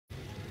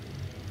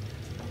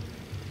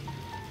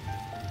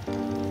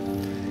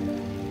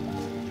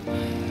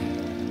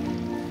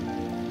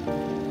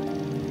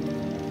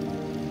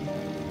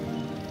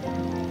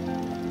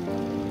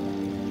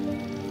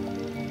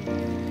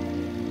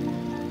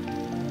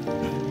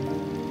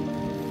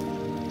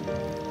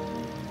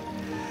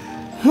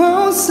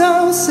Once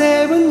I was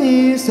 7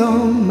 years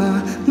old,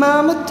 my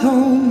mama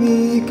told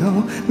me go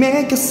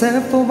make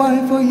yourself a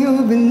wife for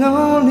you've been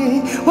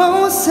lonely.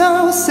 Once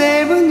I was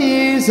 7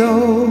 years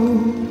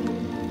old.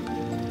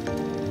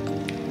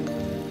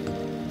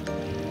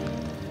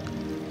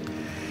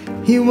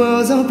 He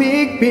was a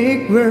big,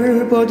 big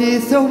world, but he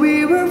thought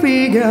we were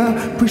bigger.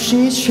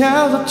 Pushing each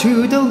other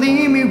to the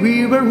limit,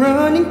 we were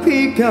running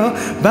quicker.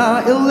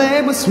 By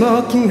 11,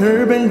 smoking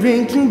herb and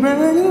drinking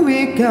burning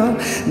wicker.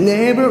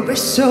 Never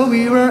wished so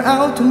we were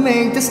out to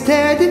make the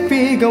steady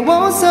figure.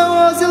 Once I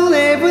was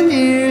 11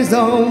 years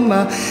old,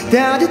 my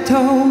daddy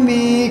told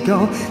me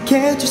go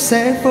get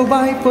yourself a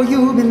wife or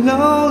you'll be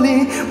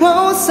lonely.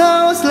 Once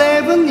I was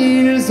 11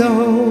 years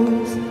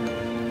old.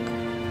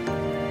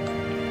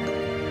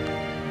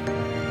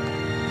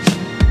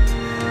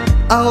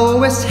 I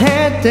always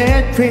had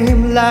that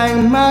dream like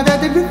my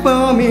daddy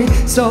before me.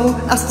 So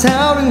I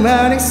started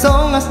writing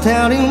songs, I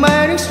started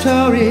writing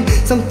story.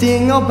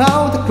 Something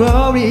about the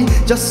glory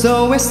just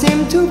always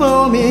seemed to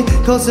bore me.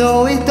 Cause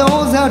only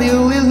those I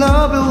really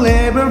love will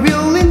ever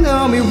really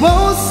know me.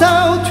 Once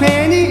I was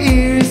 20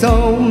 years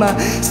old, my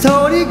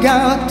story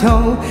got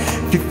told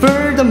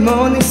before the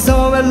morning,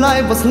 so when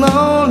life was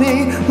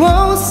lonely.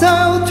 Once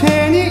I was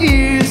 20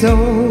 years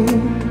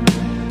old.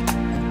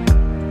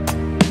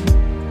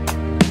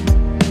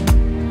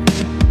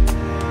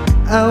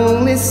 I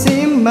only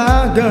see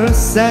my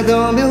girls, I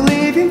don't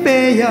believe in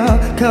failure.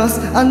 Cause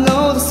I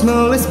know the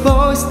smallest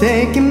boys,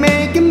 they can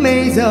make it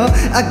major.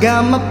 I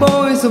got my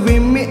boys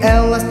with me,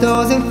 Ella's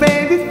doesn't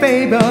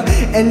favor.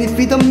 And if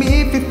you don't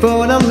meet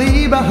before I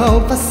leave, I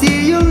hope I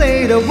see you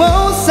later.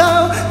 Once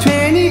I was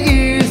 20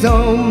 years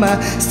old,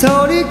 my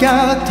story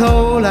got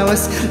told. I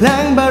was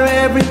lying about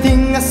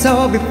everything I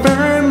saw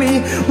before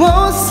me.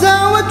 Once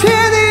I was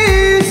 20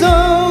 years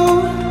old.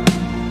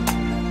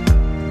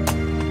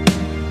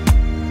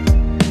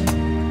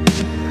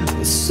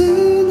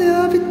 Soon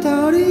I'll be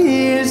 30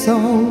 years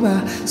old.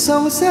 My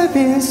songs have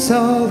been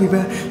so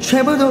river.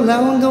 Traveled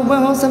around the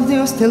world, some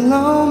things still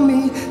on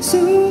me.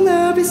 Soon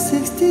I'll be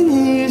 16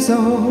 years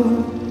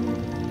old.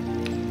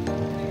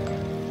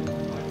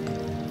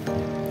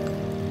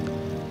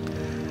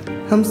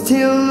 I'm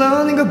still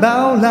learning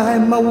about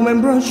life. My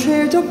woman brought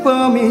treasure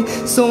for me,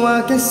 so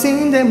I can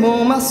sing them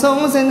all my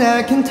songs and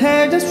I can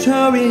tell the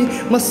story.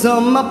 Most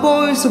of my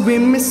boys are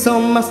with me,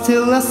 some are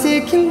still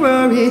seeking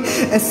worry,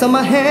 and some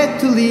I had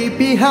to leave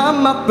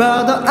behind. My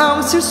brother,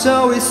 I'm still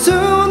sorry.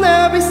 Soon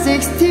I'll be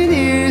 16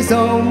 years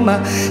old. My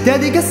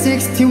daddy got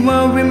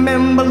 61.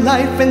 Remember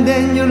life, and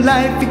then your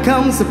life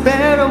becomes a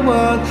better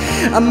one.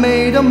 I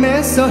made a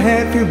mess so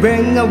happy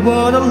when I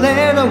wrote a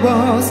letter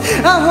was.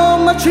 I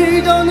hold my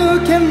children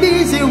who can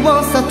be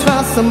once I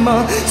try some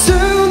more.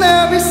 Soon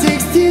I'll be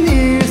 16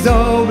 years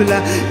old. Will I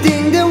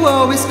think the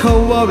world is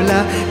cold? Or will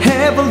I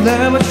have a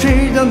love of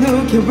children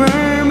who can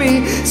burn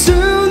me?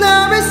 Soon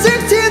I'll be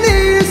 16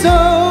 years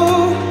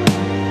old.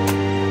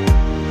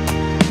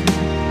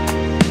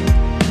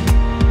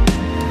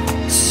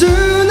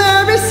 Soon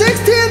I'll be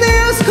 16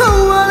 years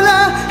old. Will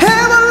I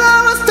have a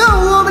love of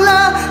stone? Will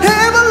I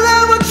have a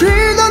love of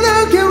children who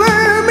can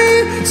burn me?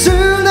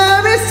 Soon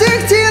I'll be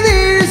 16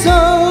 years old.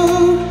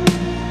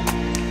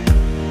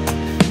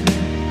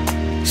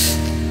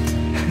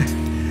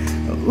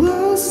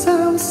 Once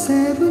I was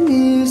 7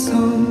 years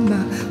old,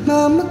 my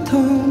mama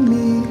told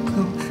me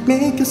go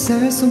make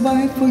yourself a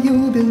wife or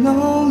you'll be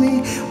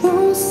lonely.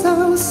 Once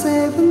I was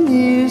 7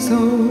 years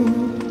old.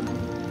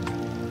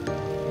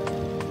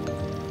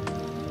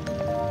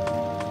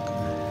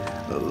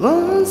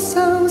 Once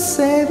I was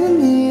 7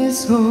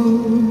 years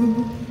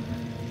old.